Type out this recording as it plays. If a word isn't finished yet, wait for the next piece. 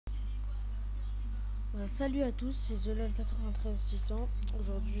Salut à tous, c'est TheLol93600.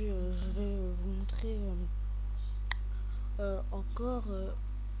 Aujourd'hui, je vais vous montrer encore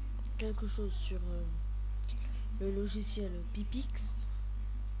quelque chose sur le logiciel Pipix.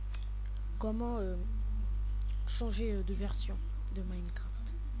 Comment changer de version de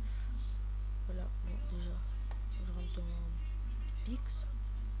Minecraft. Voilà, bon, déjà, je rentre dans Pipix.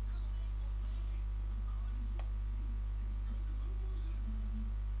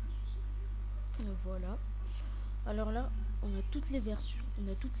 Voilà. Alors là, on a toutes les versions. On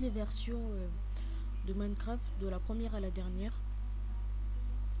a toutes les versions de Minecraft, de la première à la dernière.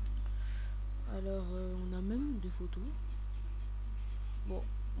 Alors, on a même des photos. Bon,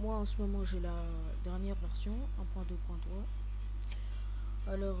 moi en ce moment j'ai la dernière version 1.2.3.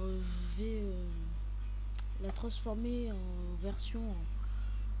 Alors, je vais la transformer en version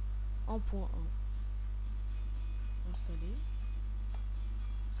 1.1. Installer.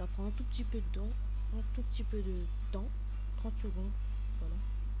 Ça prend un tout petit peu de temps. Un tout petit peu de temps. 30 secondes. C'est pas long.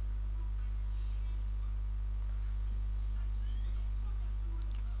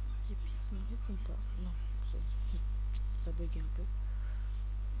 Et puis ça ne répond pas. Non, ça bug un peu.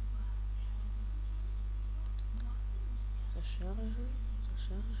 Ça charge. Ça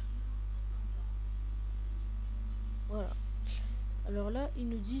charge. Voilà. Alors là, ils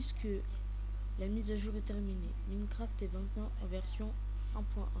nous disent que la mise à jour est terminée. Minecraft est maintenant en version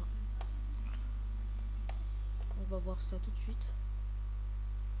 1.1. On va voir ça tout de suite.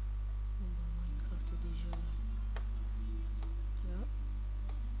 Bon, Minecraft est déjà là.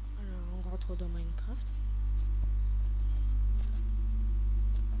 Alors on rentre dans Minecraft.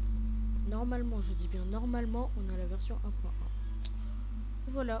 Normalement, je dis bien normalement, on a la version 1.1.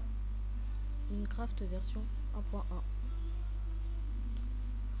 Voilà. Minecraft version 1.1.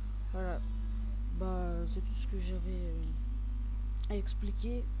 Voilà. Bah, c'est tout ce que j'avais à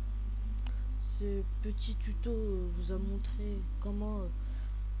expliquer. Ce petit tuto vous a montré comment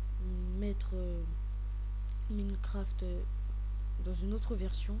mettre Minecraft dans une autre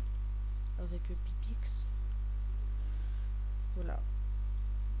version avec Pipix. Voilà.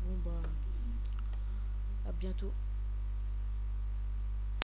 Bon bah, à bientôt.